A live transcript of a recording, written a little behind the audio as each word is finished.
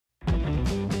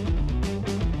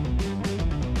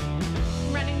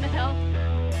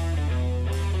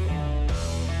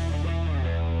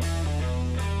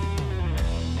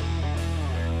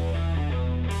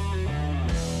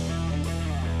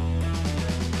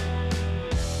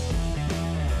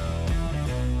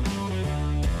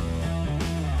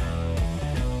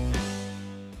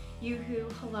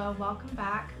welcome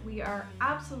back. We are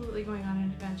absolutely going on an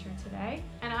adventure today,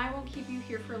 and I won't keep you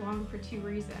here for long for two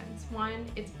reasons. One,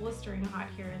 it's blistering hot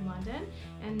here in London,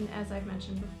 and as I've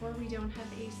mentioned before, we don't have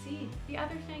AC. The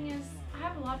other thing is, I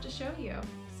have a lot to show you.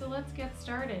 So let's get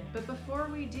started. But before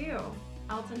we do,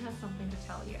 Alton has something to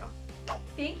tell you.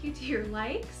 Thank you to your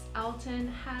likes, Alton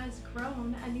has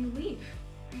grown a new leaf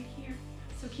right here.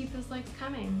 So keep those likes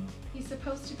coming. He's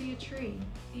supposed to be a tree.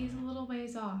 He's a little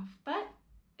ways off, but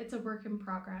it's a work in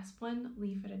progress, one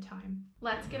leaf at a time.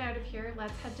 Let's get out of here,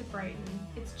 let's head to Brighton.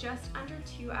 It's just under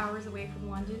 2 hours away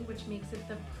from London, which makes it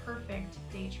the perfect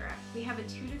day trip. We have a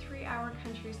 2 to 3 hour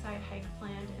countryside hike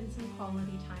planned and some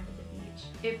quality time at the beach.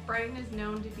 If Brighton is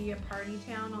known to be a party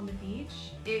town on the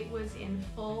beach, it was in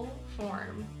full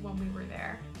form when we were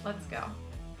there. Let's go.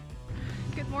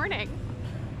 Good morning.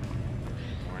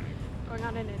 Morning. Going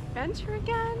on an adventure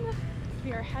again.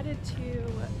 We are headed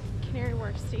to Canary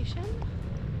Wharf Station,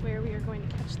 where we are going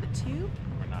to catch the tube.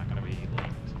 We're not going to be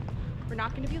late. We're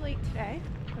not going to be late today.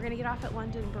 We're going to get off at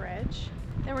London Bridge.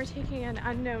 Then we're taking an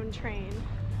unknown train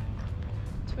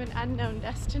to an unknown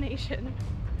destination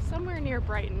somewhere near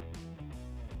Brighton.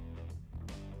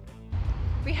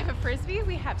 We have a Frisbee,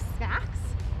 we have snacks,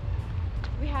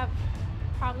 we have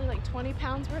probably like 20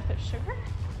 pounds worth of sugar.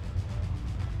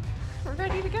 We're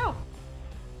ready to go.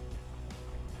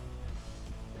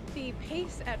 The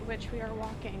pace at which we are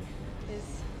walking is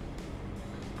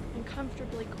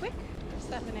uncomfortably quick for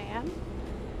 7 a.m.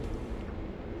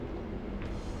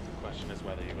 The question is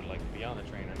whether you would like to be on the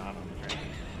train or not on the train.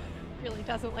 Really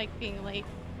doesn't like being late.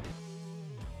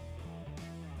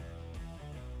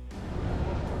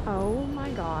 Oh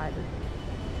my God.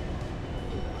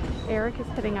 Eric is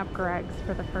hitting up Greg's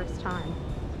for the first time.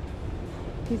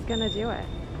 He's gonna do it.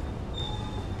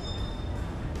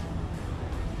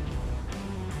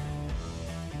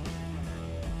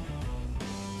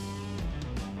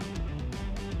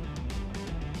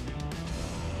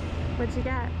 What'd you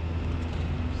get?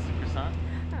 Just a croissant.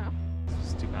 Oh.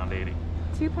 Just £2.80.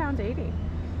 £2.80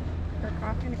 for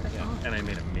coffee and a croissant. Yeah, and I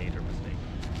made a major mistake.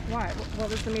 Why? What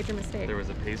was the major mistake? There was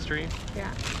a pastry.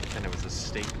 Yeah. And it was a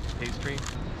steak pastry.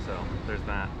 So there's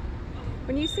that.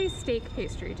 When you say steak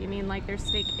pastry, do you mean like there's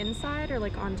steak inside or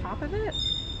like on top of it?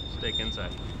 Steak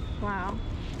inside. Wow.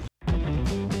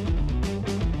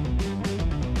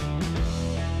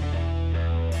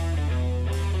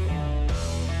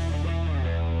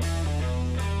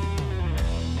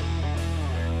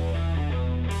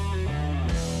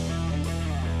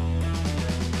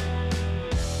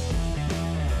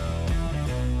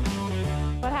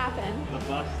 What happened? The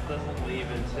bus doesn't leave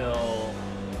until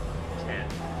 10.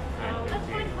 Oh, let's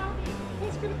find coffee.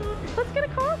 Let's get a coffee. Let's get a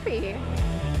coffee.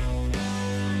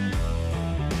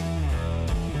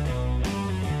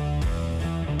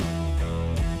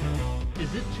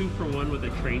 Is it 2 for 1 with a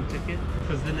train ticket?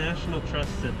 Because the National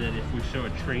Trust said that if we show a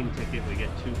train ticket, we get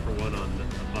 2 for 1 on the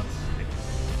bus ticket.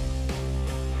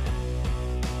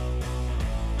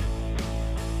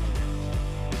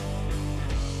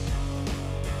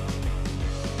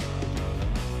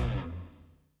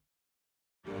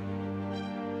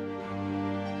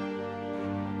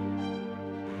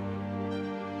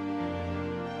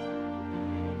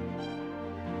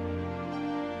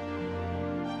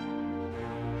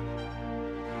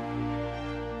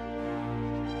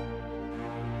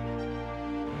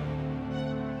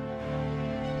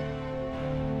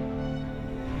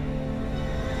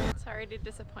 Sorry to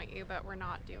disappoint you, but we're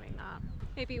not doing that.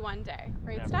 Maybe one day,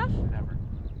 right, Never, Steph? Never.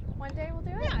 One day we'll do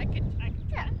it? Yeah, I could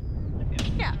Yeah.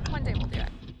 Yeah, one day we'll do it.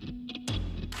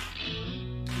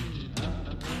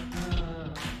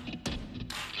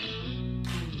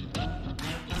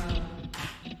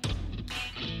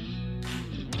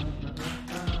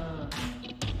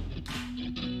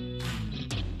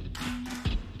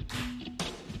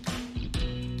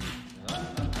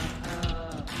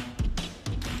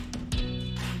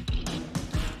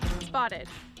 Spotted.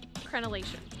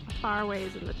 Crenellation. Far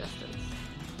ways in the distance.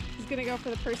 He's gonna go for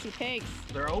the Percy pigs.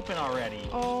 They're open already.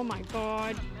 Oh my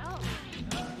God.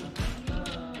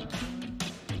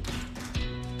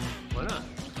 Why not?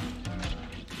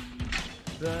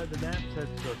 The map says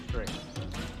to go straight.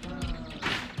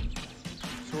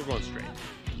 So we're going straight.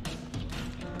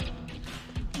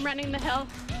 I'm running the hill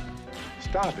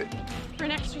Stop it. for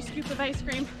an extra scoop of ice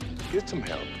cream. Get some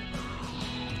help.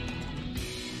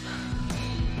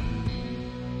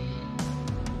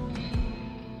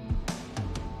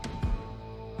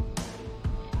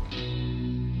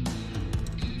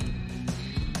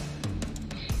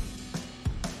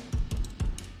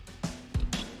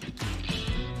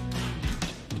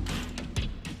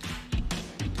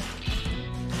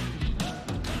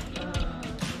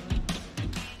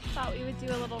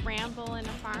 do a little ramble in a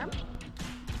farm?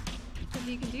 Because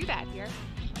you can do that here.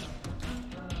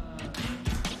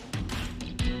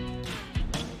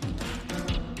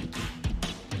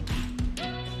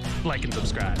 Like and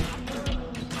subscribe.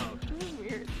 Oh, this is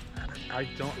weird.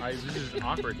 This is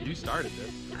awkward. You started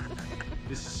this.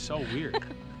 This is so weird.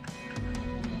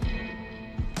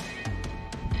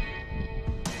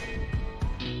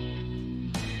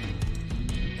 You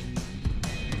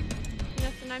know,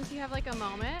 sometimes you have like a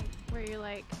moment where you're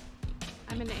like,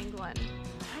 I'm in England.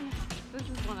 This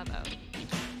is one of those.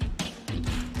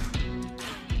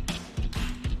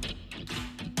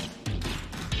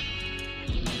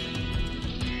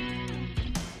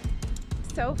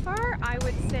 So far, I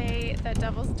would say that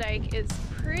Devil's Dyke is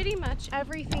pretty much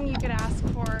everything you could ask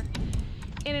for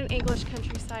in an English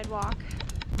countryside walk.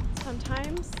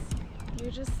 Sometimes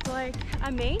you're just like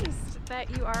amazed that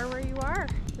you are where you are.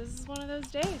 This is one of those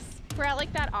days. We're at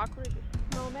like that awkward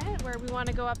moment where we want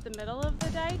to go up the middle of the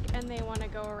dike and they want to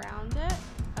go around it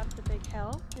up the big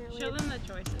hill. Show them the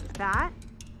choices. That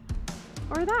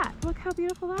or that. Look how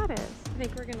beautiful that is. I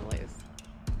think we're gonna lose.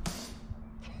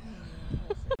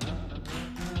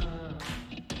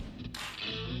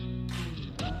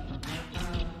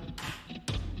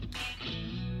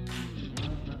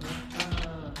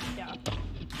 Yeah.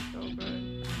 So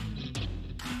good.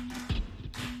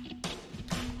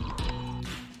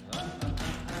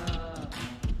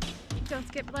 Don't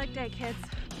skip leg day, kids.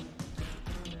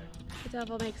 The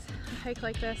devil makes a hike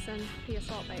like this and the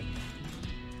assault bike.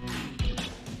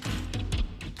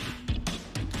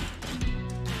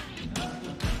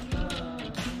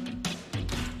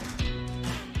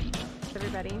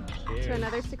 Everybody, to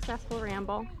another successful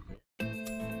ramble.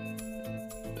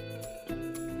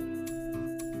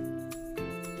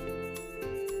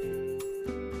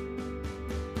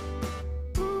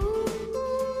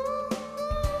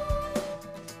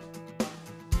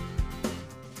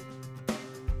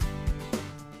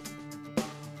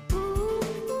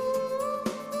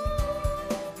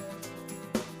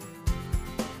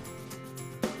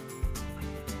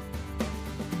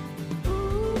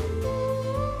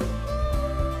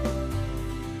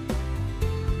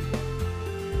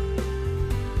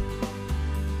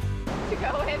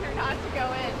 Go in or not to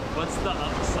go in. What's the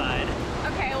upside?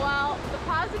 Okay, well, the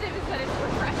positive is that it's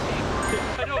refreshing.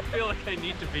 I don't feel like I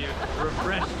need to be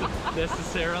refreshed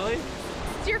necessarily.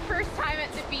 It's your first time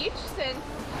at the beach since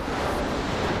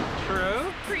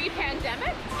True.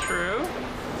 pre-pandemic. True.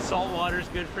 Salt water's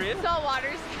good for you. Salt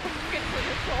water's good for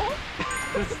the soul.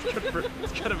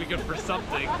 It's gotta be good for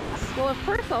something. Well, of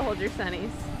course I'll hold your sunnies.